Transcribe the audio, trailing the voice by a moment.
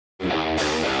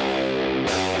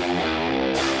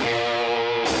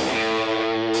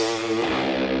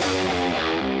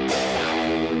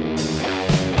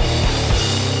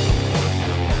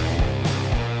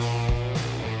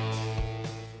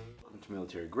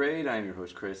Grade. I'm your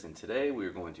host Chris, and today we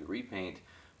are going to repaint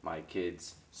my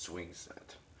kids' swing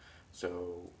set.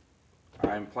 So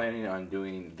I'm planning on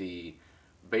doing the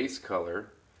base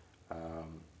color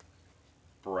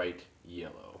bright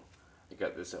yellow. I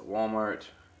got this at Walmart.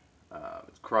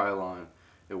 It's Krylon.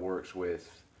 It works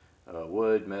with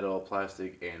wood, metal,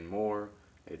 plastic, and more.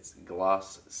 It's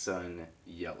Gloss Sun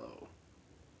Yellow,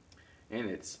 and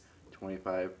it's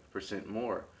 25%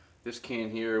 more. This can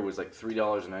here was like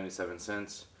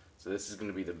 $3.97, so this is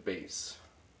going to be the base.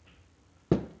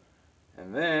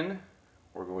 And then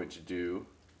we're going to do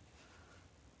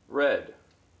red.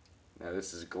 Now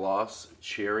this is Gloss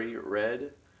Cherry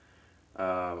Red.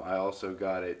 I also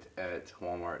got it at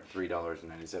Walmart,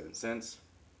 $3.97.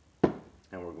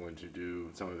 And we're going to do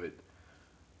some of it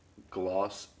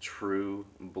Gloss True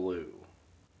Blue.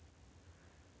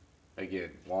 Again,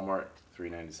 Walmart,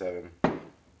 $3.97.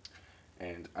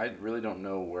 And I really don't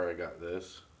know where I got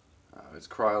this. It's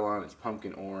Krylon, it's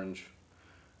pumpkin orange.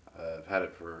 I've had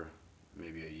it for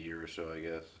maybe a year or so, I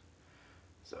guess.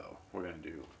 So we're going to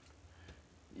do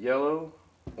yellow,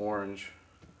 orange,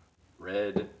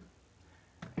 red,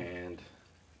 and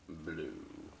blue.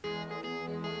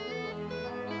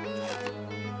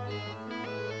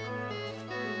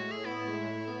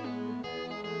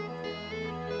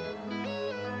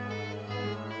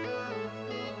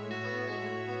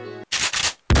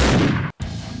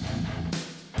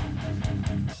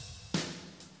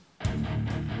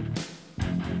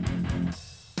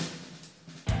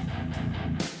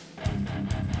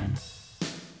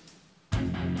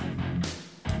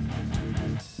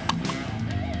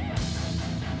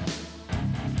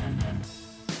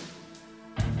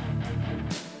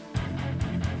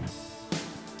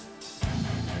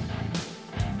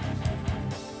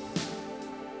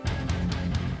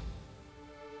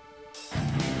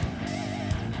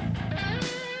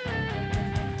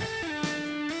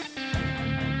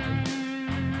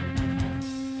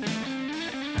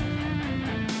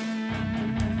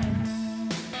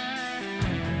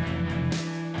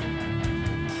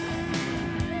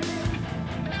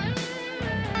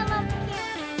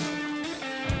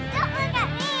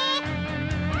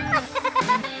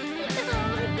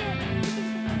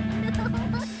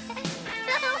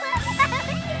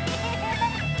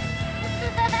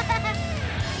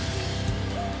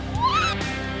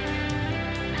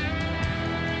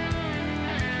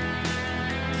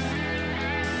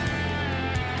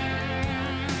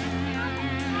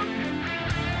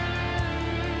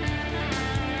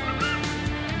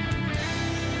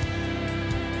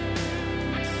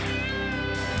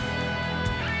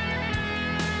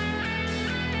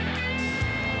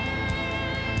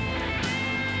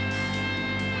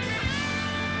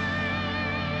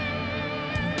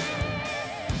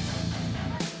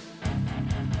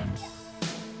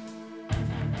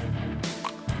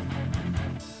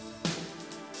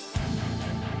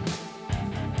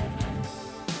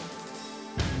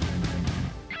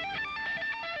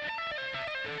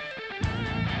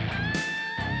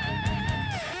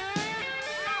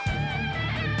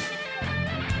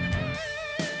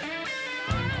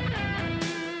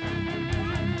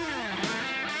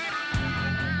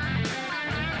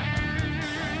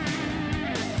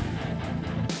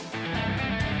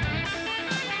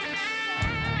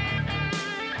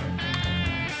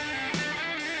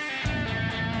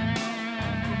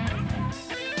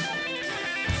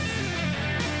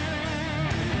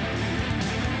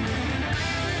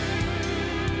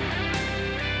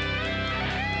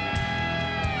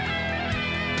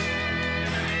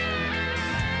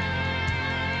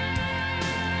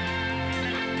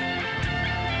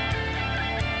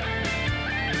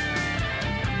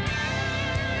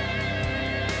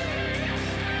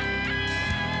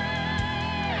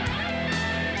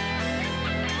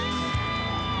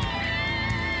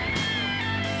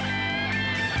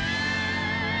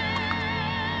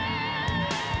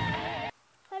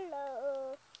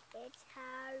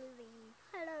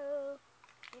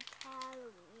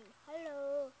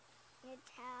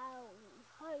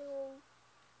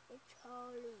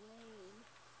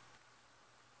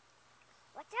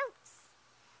 Watch out!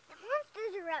 The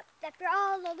monsters are up. If you're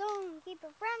all alone, keep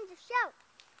your friends to shout.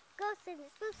 Ghosts and the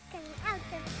spooks coming out.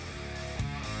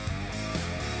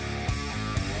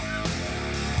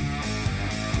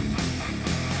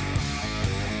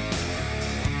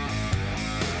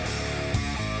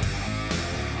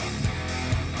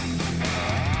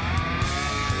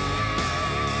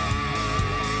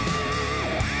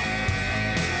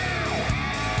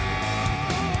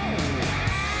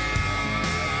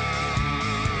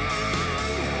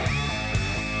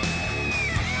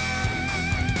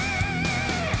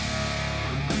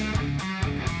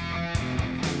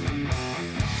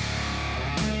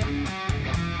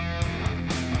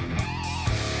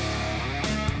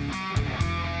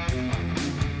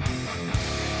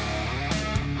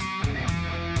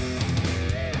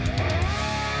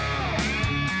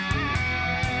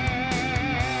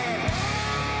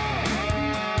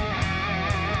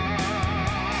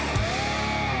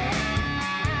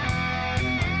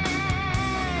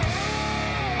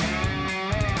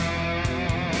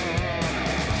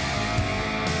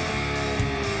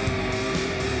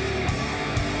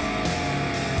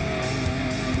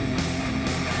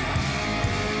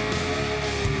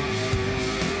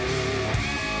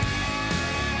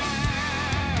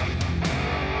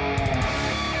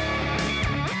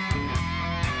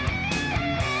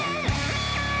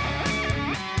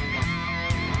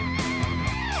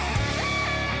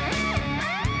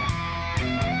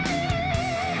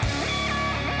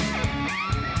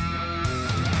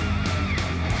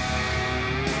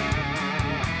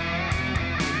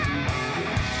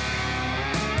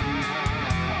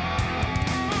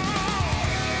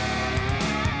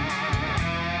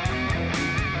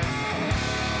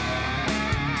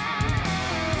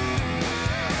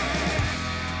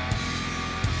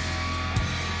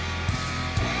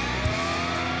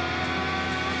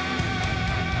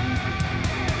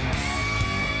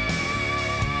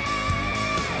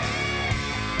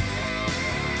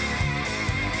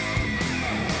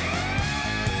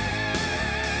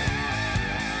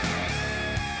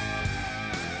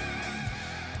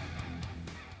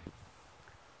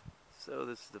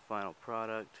 this is the final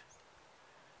product.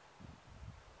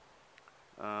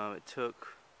 It took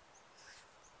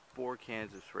 4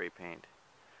 cans of spray paint,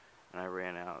 and I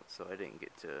ran out, so I didn't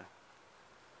get to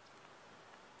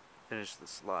finish the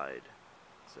slide.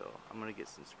 So I'm going to get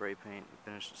some spray paint and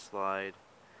finish the slide,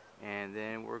 and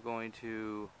then we're going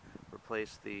to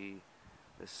replace the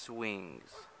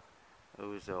swings.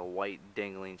 Those white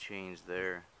dangling chains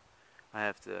there. I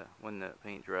have to, when the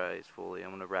paint dries fully, I'm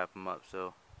going to wrap them up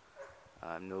so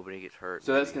nobody gets hurt.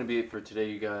 So that's going to be it for today,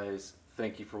 you guys.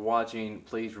 Thank you for watching.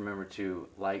 Please remember to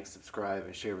like, subscribe,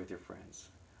 and share with your friends.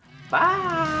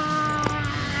 Bye!